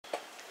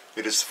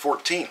It is the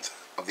 14th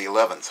of the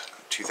 11th,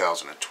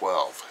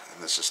 2012,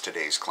 and this is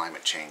today's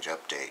climate change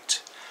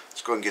update.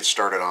 Let's go and get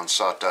started on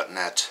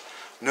SOT.net.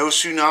 No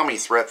tsunami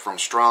threat from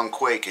strong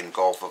quake in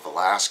Gulf of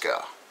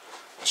Alaska.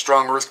 A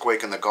strong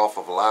earthquake in the Gulf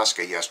of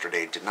Alaska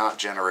yesterday did not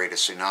generate a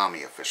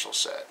tsunami, officials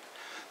said.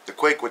 The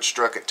quake, which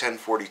struck at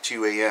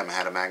 10:42 a.m.,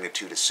 had a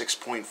magnitude of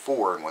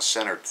 6.4 and was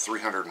centered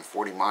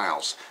 340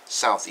 miles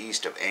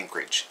southeast of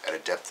Anchorage at a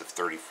depth of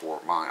 34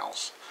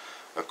 miles,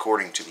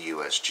 according to the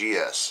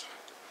USGS.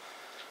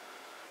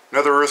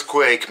 Another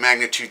earthquake,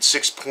 magnitude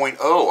 6.0,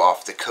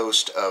 off the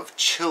coast of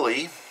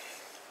Chile.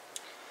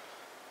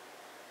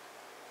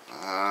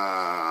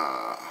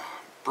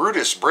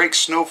 Brutus breaks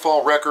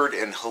snowfall record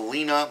in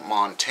Helena,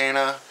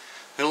 Montana.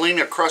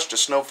 Helena crushed a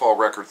snowfall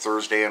record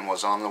Thursday and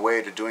was on the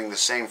way to doing the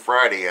same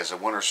Friday as a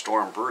winter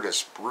storm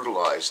Brutus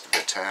brutalized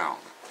the town.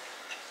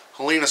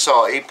 Helena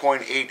saw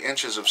 8.8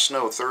 inches of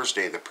snow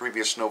Thursday. The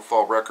previous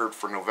snowfall record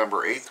for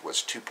November 8th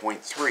was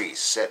 2.3,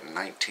 set in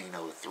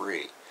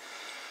 1903.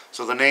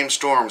 So the name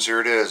storms,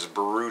 here it is,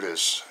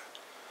 Brutus.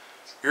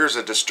 Here's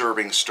a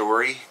disturbing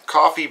story.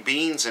 Coffee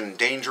beans in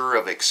danger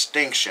of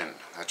extinction.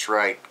 That's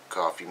right,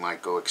 coffee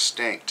might go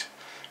extinct.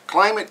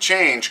 Climate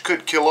change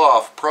could kill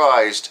off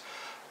prized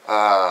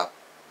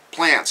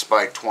plants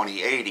by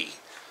 2080.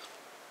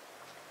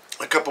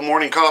 A cup of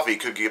morning coffee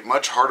could get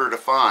much harder to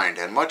find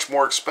and much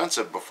more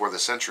expensive before the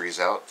century's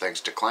out, thanks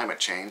to climate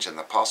change and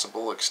the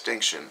possible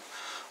extinction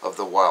of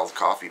the wild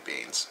coffee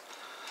beans.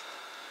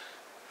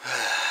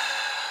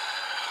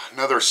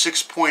 Another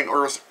 6-point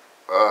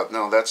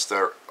that's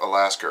the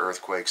Alaska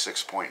earthquake,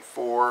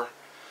 6.4.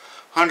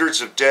 Hundreds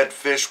of dead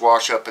fish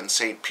wash up in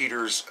St.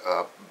 Peter's,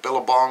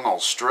 Billabong,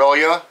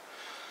 Australia.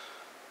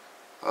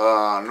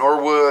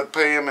 Norwood,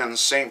 Payam, and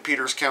St.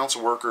 Peter's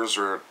council workers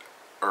are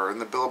in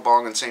the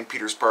Billabong and St.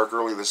 Peter's Park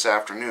early this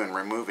afternoon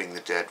removing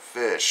the dead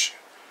fish.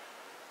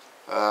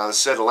 They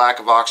said a lack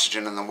of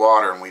oxygen in the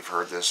water, and we've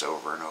heard this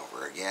over and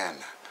over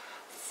again.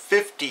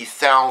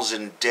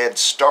 50,000 dead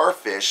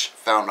starfish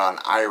found on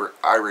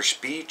Irish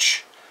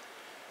Beach.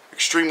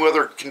 Extreme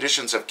weather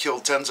conditions have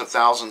killed tens of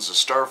thousands of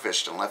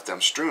starfish and left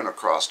them strewn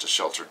across a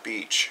sheltered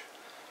beach.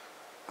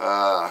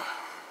 The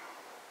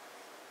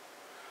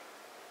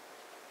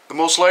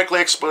most likely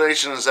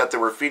explanation is that they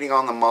were feeding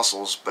on the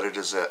mussels, but it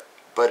is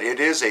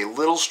a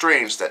little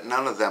strange that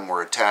none of them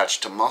were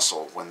attached to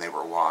mussel when they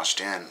were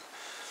washed in.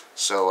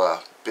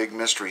 So, big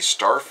mystery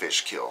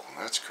starfish kill.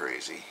 That's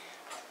crazy.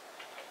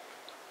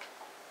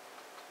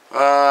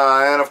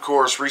 And of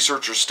course,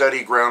 researchers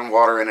study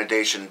groundwater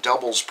inundation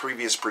doubles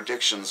previous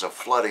predictions of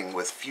flooding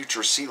with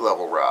future sea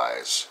level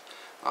rise.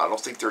 I don't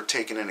think they're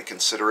taking into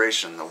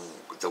consideration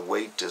the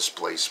weight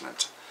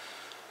displacement.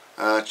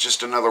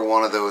 Just another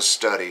one of those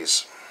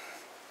studies.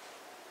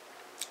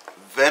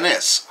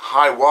 Venice,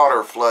 high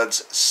water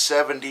floods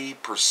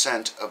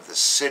 70% of the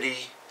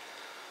city.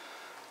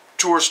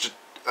 Tourists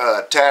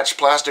attach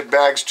plastic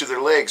bags to their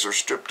legs or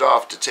stripped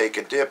off to take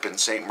a dip in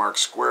St.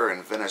 Mark's Square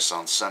in Venice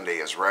on Sunday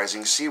as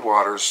rising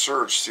seawaters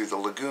surged through the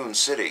lagoon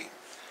city.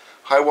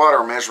 High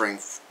water measuring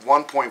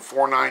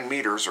 1.49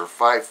 meters or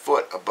 5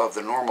 foot above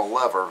the normal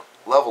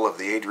level of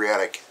the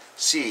Adriatic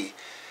Sea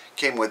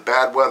came with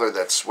bad weather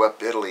that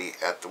swept Italy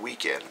at the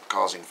weekend,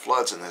 causing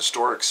floods in the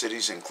historic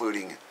cities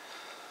including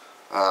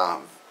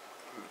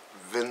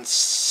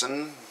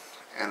Vicenza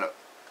and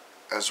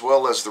as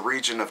well as the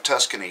region of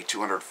Tuscany,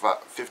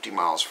 250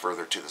 miles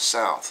further to the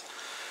south.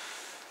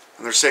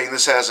 And they're saying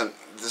this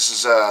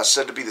is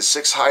said to be the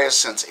 6th highest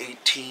since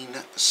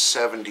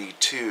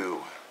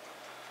 1872.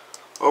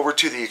 Over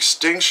to the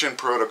extinction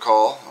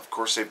protocol. Of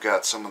course, they've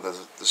got some of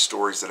the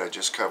stories that I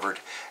just covered.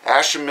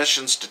 Ash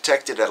emissions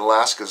detected at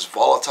Alaska's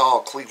volatile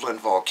Cleveland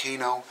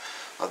volcano.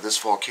 This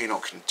volcano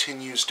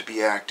continues to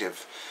be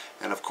active.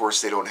 And of course,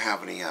 they don't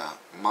have any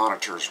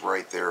monitors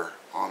right there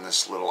on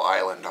this little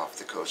island off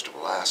the coast of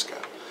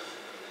Alaska.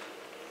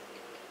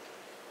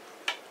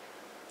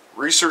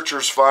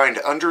 Researchers find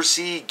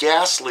undersea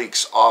gas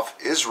leaks off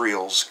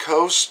Israel's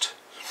coast.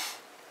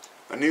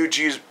 A new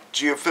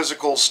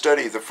geophysical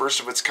study, the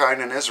first of its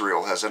kind in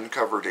Israel, has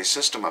uncovered a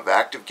system of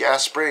active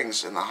gas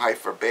springs in the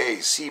Haifa Bay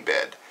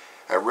seabed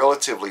at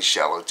relatively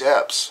shallow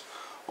depths,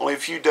 only a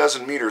few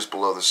dozen meters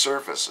below the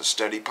surface. A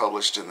study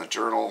published in the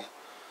journal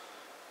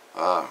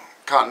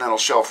Continental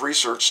Shelf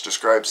Research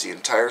describes the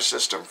entire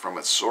system from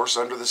its source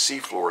under the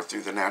seafloor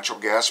through the natural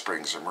gas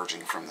springs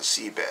emerging from the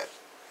seabed.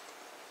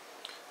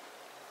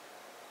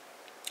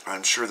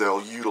 I'm sure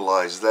they'll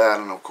utilize that,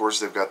 and of course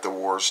they've got the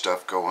war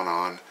stuff going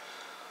on.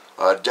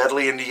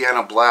 Deadly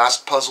Indiana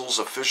blast puzzles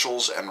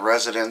officials and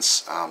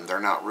residents. They're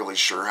not really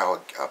sure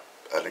how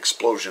an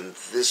explosion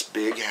this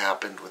big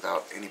happened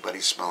without anybody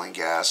smelling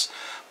gas,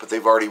 but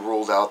they've already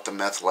ruled out the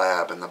meth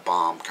lab and the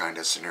bomb kind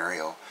of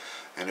scenario.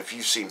 And if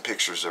you've seen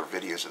pictures or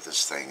videos of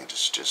this thing,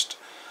 it's just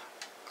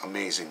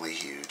amazingly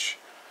huge.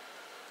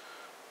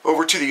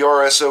 Over to the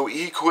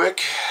RSOE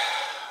quick.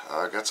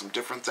 Got some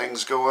different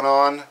things going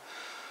on.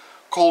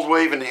 Cold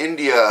wave in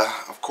India.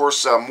 Of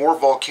course, more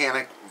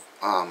volcanic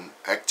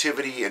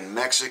activity in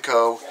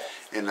Mexico,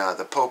 in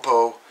the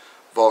Popo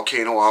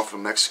volcano off of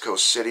Mexico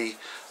City.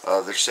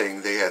 They're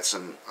saying they had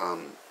some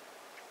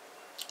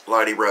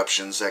light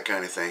eruptions, that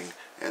kind of thing,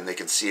 and they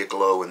can see a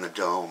glow in the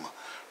dome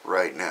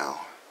right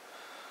now.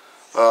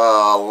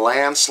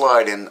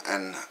 Landslide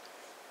in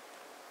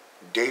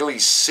Daly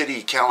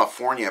City,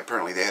 California.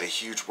 Apparently they had a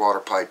huge water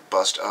pipe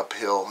bust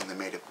uphill and they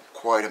made it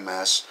quite a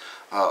mess.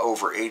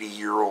 Over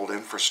 80-year-old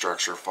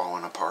infrastructure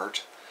falling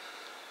apart.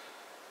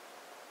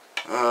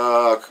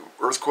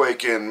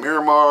 Earthquake in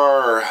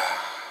Myanmar.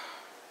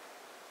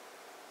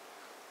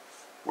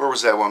 Where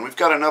was that one? We've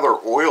got another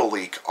oil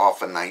leak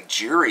off of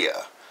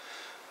Nigeria.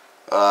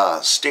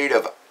 State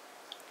of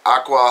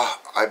Akwa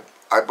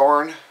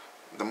Ibom,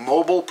 the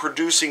Mobile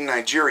Producing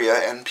Nigeria,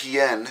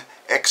 NPN,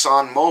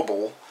 Exxon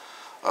Mobil,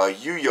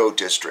 Uyo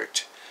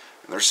district.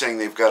 And they're saying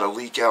they've got a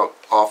leak out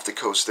off the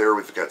coast there.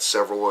 We've got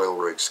several oil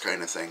rigs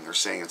kind of thing. They're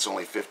saying it's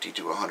only 50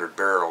 to 100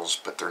 barrels,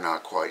 but they're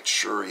not quite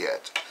sure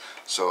yet.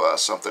 So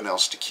something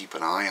else to keep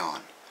an eye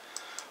on.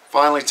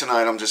 Finally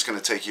tonight, I'm just going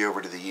to take you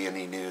over to the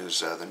E&E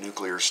News, the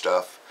nuclear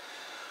stuff.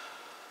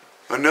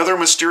 Another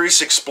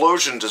mysterious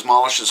explosion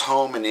demolishes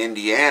home in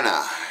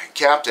Indiana.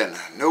 Captain,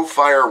 no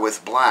fire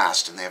with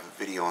blast. And they have a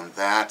video on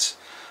that.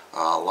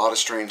 A lot of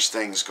strange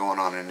things going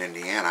on in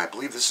Indiana. I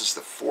believe this is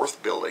the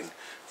 4th building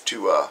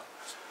to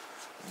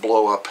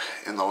blow up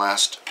in the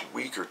last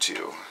week or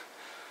two.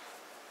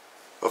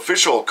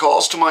 Official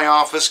calls to my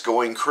office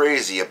going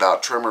crazy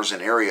about tremors in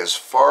areas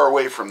far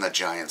away from the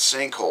giant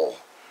sinkhole.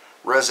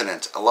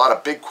 Resident, a lot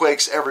of big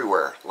quakes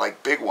everywhere,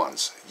 like big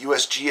ones.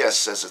 USGS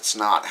says it's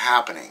not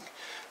happening.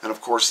 And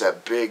of course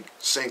that big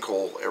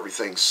sinkhole,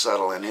 everything's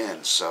settling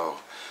in, so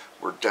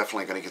we're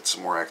definitely going to get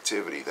some more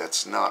activity.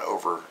 That's not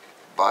over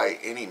by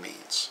any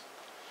means.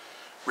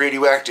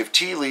 Radioactive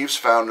tea leaves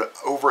found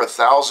over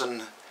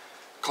 1,000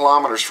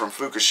 kilometers from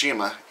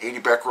Fukushima, 80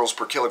 becquerels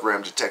per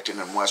kilogram detected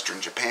in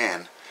western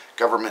Japan.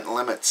 Government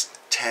limits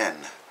 10.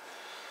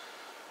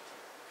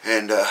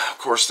 And of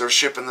course they're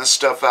shipping this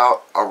stuff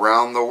out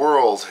around the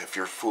world if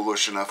you're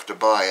foolish enough to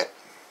buy it.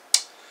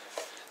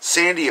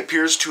 Sandy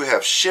appears to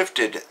have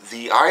shifted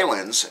the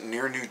islands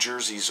near New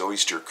Jersey's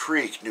Oyster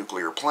Creek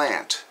nuclear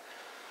plant.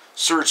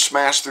 Surge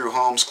smashed through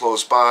homes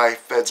close by.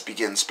 Feds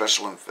begin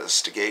special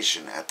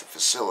investigation at the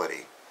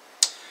facility.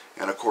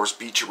 And of course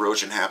beach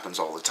erosion happens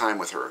all the time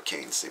with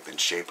hurricanes. They've been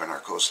shaping our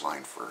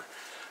coastline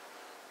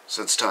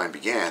since time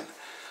began.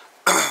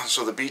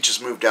 So the beach has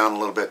moved down a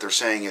little bit. They're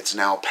saying it's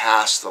now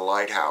past the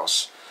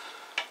lighthouse.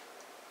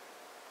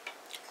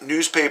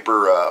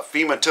 Newspaper,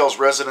 FEMA tells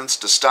residents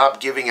to stop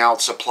giving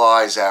out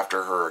supplies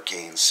after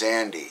Hurricane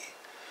Sandy.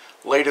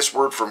 Latest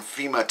word from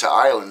FEMA to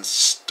islands,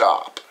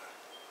 stop.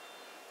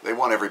 They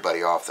want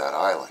everybody off that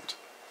island.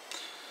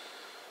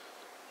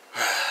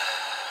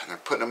 And they're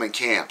putting them in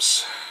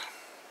camps.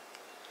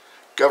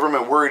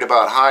 Government worried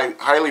about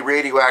highly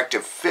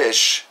radioactive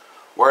fish.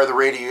 Why are the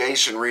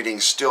radiation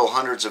readings still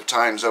hundreds of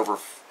times over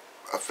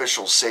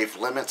official safe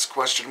limits?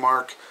 Question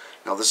mark.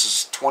 Now this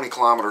is 20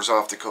 kilometers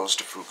off the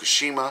coast of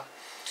Fukushima.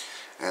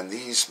 And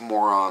these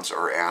morons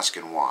are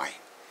asking why.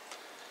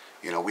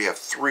 You know, we have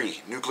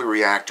 3 nuclear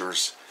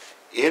reactors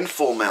in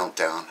full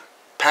meltdown,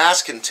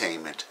 past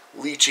containment,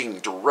 leaching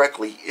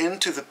directly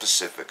into the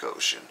Pacific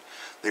Ocean.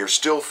 They're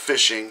still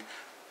fishing,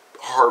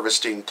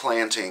 harvesting,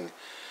 planting,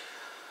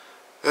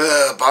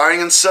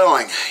 buying and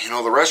selling. You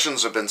know, the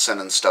Russians have been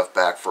sending stuff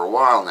back for a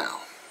while now.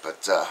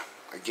 But,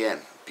 again,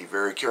 be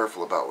very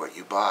careful about what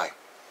you buy.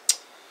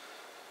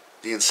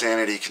 The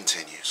insanity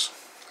continues.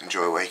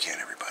 Enjoy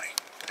weekend, everybody.